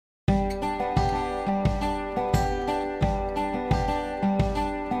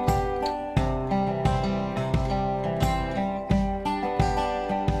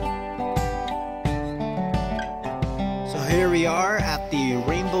we are at the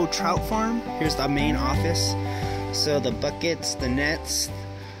Rainbow Trout Farm. Here's the main office. So the buckets, the nets,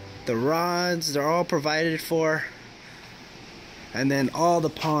 the rods, they're all provided for. And then all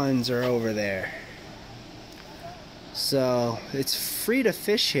the ponds are over there. So it's free to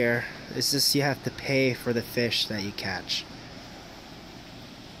fish here. It's just you have to pay for the fish that you catch.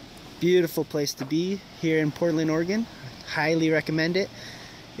 Beautiful place to be here in Portland, Oregon. Highly recommend it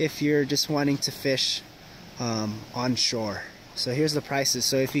if you're just wanting to fish on shore. So here's the prices.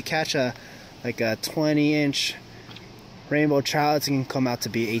 So if you catch like a 20-inch rainbow trout, it's gonna come out to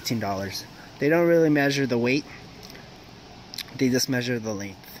be $18. They don't really measure the weight, they just measure the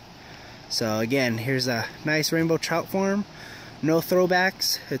length. So again, here's a nice Rainbow Trout Farm. No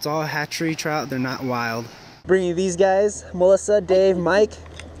throwbacks, it's all hatchery trout, they're not wild. Bringing these guys, Melissa, Dave, Mike,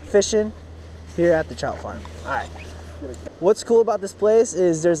 fishing here at the trout farm. All right. What's cool about this place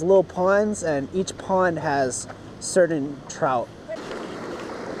is there's little ponds, and each pond has certain trout.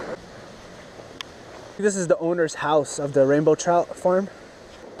 This is the owner's house of the Rainbow Trout Farm.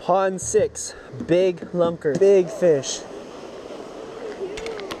 Pond 6, big lunker, big fish.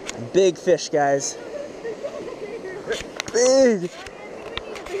 Big fish, guys. Big.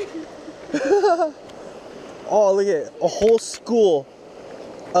 Oh, look at it. A whole school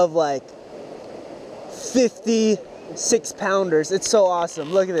of like 50 6-pounders. It's so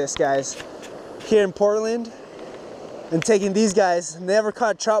awesome. Look at this, guys. Here in Portland, and taking these guys. Never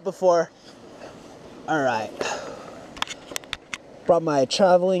caught trout before. All right. Brought my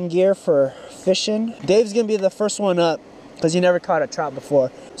traveling gear for fishing. Dave's gonna be the first one up because he never caught a trout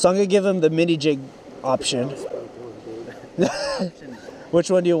before. So I'm gonna give him the mini jig option. Which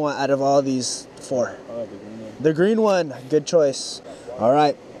one do you want out of all these 4? The green one. Good choice. All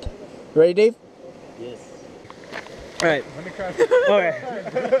right. Ready, Dave? Yes. All right. Let me try. All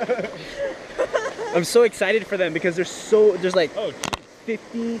right. I'm so excited for them because there's like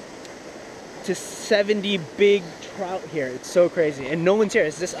 50 to 70 big trout here. It's so crazy, and no one's here.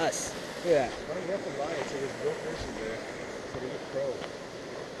 It's just us. Yeah. Why don't you have to buy it so there's real fish in there so we get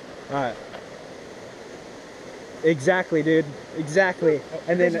pro? All right. Exactly, dude. Exactly.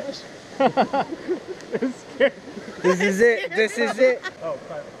 And then. This is it. This is it. Oh,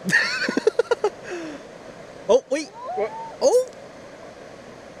 oh, wait. What? Oh.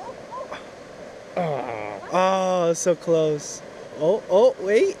 Oh, so close. Oh,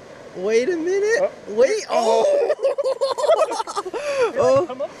 wait. Wait a minute. Wait. Oh. Oh.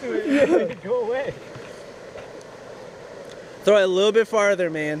 Come up to it. Yeah. Go away. Throw it a little bit farther,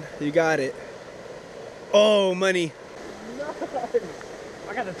 man. You got it. Oh, money. Nice.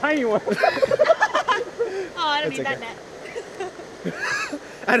 I got the tiny one. Oh, I don't need that net.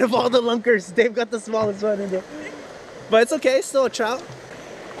 Out of all the lunkers, Dave got the smallest one in there. But it's okay, still a trout.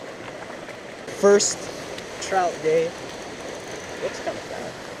 First trout day. Looks kind of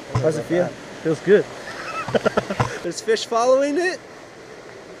bad. How's it feel? Feels good. There's fish following it.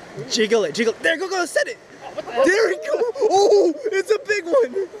 Jiggle it, jiggle. There, go, set it. Oh, there we go. Oh, it's a big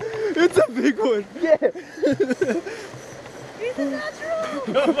one. It's a big one. Yeah. He's a natural.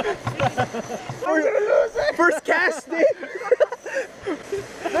 First cast, Dave.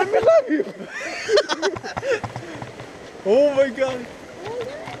 Let me love you. Oh my God.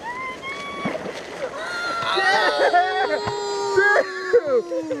 Damn.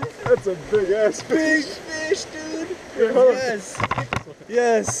 That's a big ass Big fish, dude. Yes.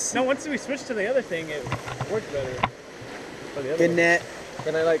 Yes. No, once we switched to the other thing, it worked better. Good net.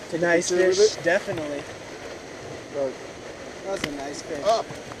 Can I like take Nice a picture fish. with it? Definitely. Look. That was a nice fish. Oh.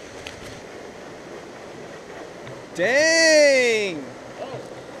 Dang.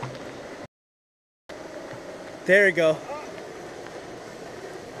 There we go.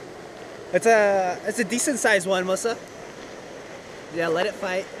 It's a decent sized one, Melissa. Yeah, let it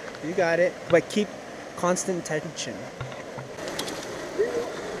fight. You got it. But keep constant tension.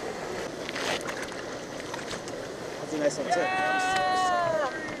 That's a nice one too.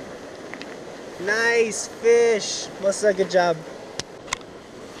 Nice fish. Melissa, good job.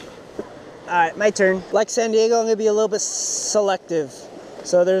 Alright, my turn. Like San Diego, I'm gonna be a little bit selective.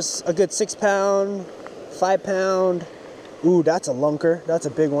 So there's a good 6-pound, 5-pound. Ooh, that's a lunker. That's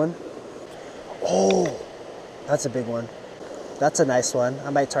a big one. Oh, that's a big one. That's a nice one. I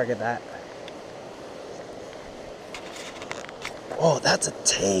might target that. Oh, that's a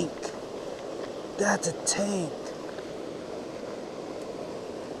tank. That's a tank.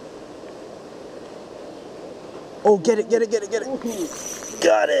 Oh, get it, get it, get it, get it. Ooh.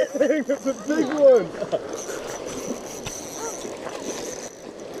 Got it. Dang, that's a big one.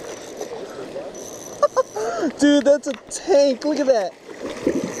 Dude, that's a tank. Look at that.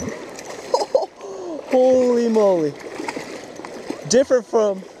 Holy moly. Different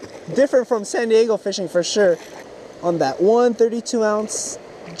from San Diego fishing for sure. On that 132-ounce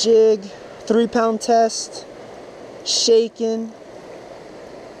jig, 3-pound test, shaking.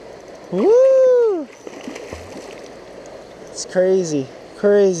 Woo! It's crazy,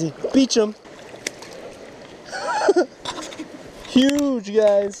 crazy. Beach 'em. Huge,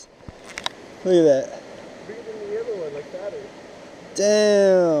 guys. Look at that. Bigger than the other one, like that.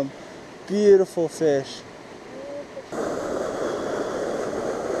 Damn. Beautiful fish.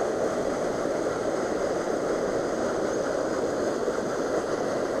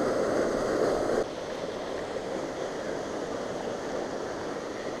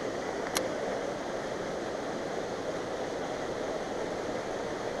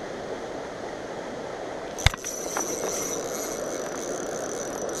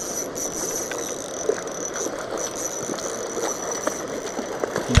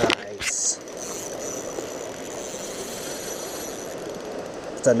 Nice.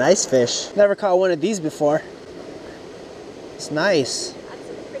 It's a nice fish. Never caught one of these before. It's nice. That's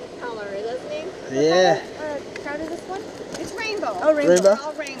a pretty color, doesn't he? Yeah. What color, trout is this one? It's rainbow. Oh, rainbow.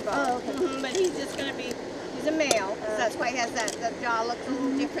 All rainbow. Oh, okay. But he's just going to be, he's a male. So that's why he has that jaw looks a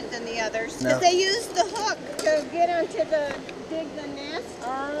little different than the others. No. Because they use the hook to get onto dig the nest.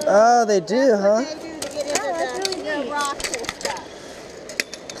 Oh, they do, That's huh? what they do to get into that's the really neat. rocks and stuff.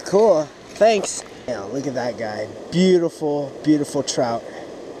 Cool. Thanks. Yeah, look at that guy. Beautiful, beautiful trout.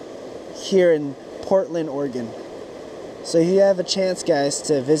 Here in Portland, Oregon. So if you have a chance, guys,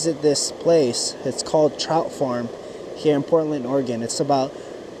 to visit this place, it's called Trout Farm here in Portland, Oregon. It's about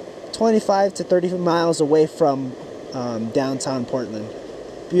 25 to 30 miles away from downtown Portland.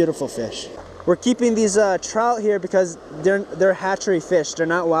 Beautiful fish. We're keeping these trout here because they're hatchery fish. They're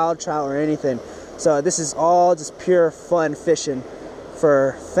not wild trout or anything. So this is all just pure fun fishing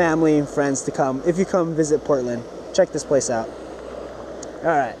for family and friends to come. If you come visit Portland, check this place out. All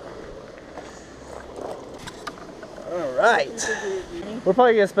right. All right. We're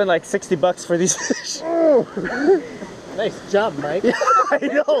probably gonna spend like $60 for these fish. Nice job, Mike. Yeah, I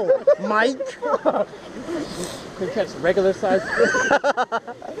know, Mike. Can catch regular size fish.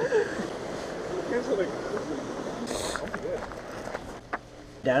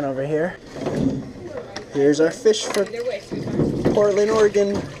 Down over here. Here's our fish for Portland,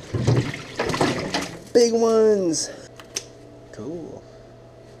 Oregon. Big ones. Cool.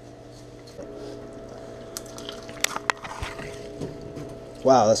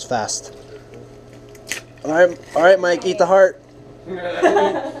 Wow, that's fast. All right, Mike, eat the heart.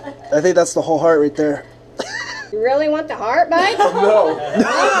 I think that's the whole heart right there. You really want the heart, Mike? No.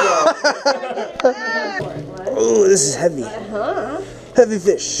 Oh, this is heavy. Heavy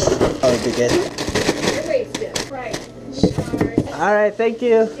fish. Oh, big head. Everybody's good. Right. All right, thank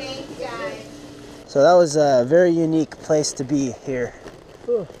you. Thanks, guys. So that was a very unique place to be here.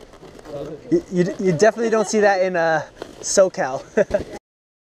 You definitely don't see that in SoCal.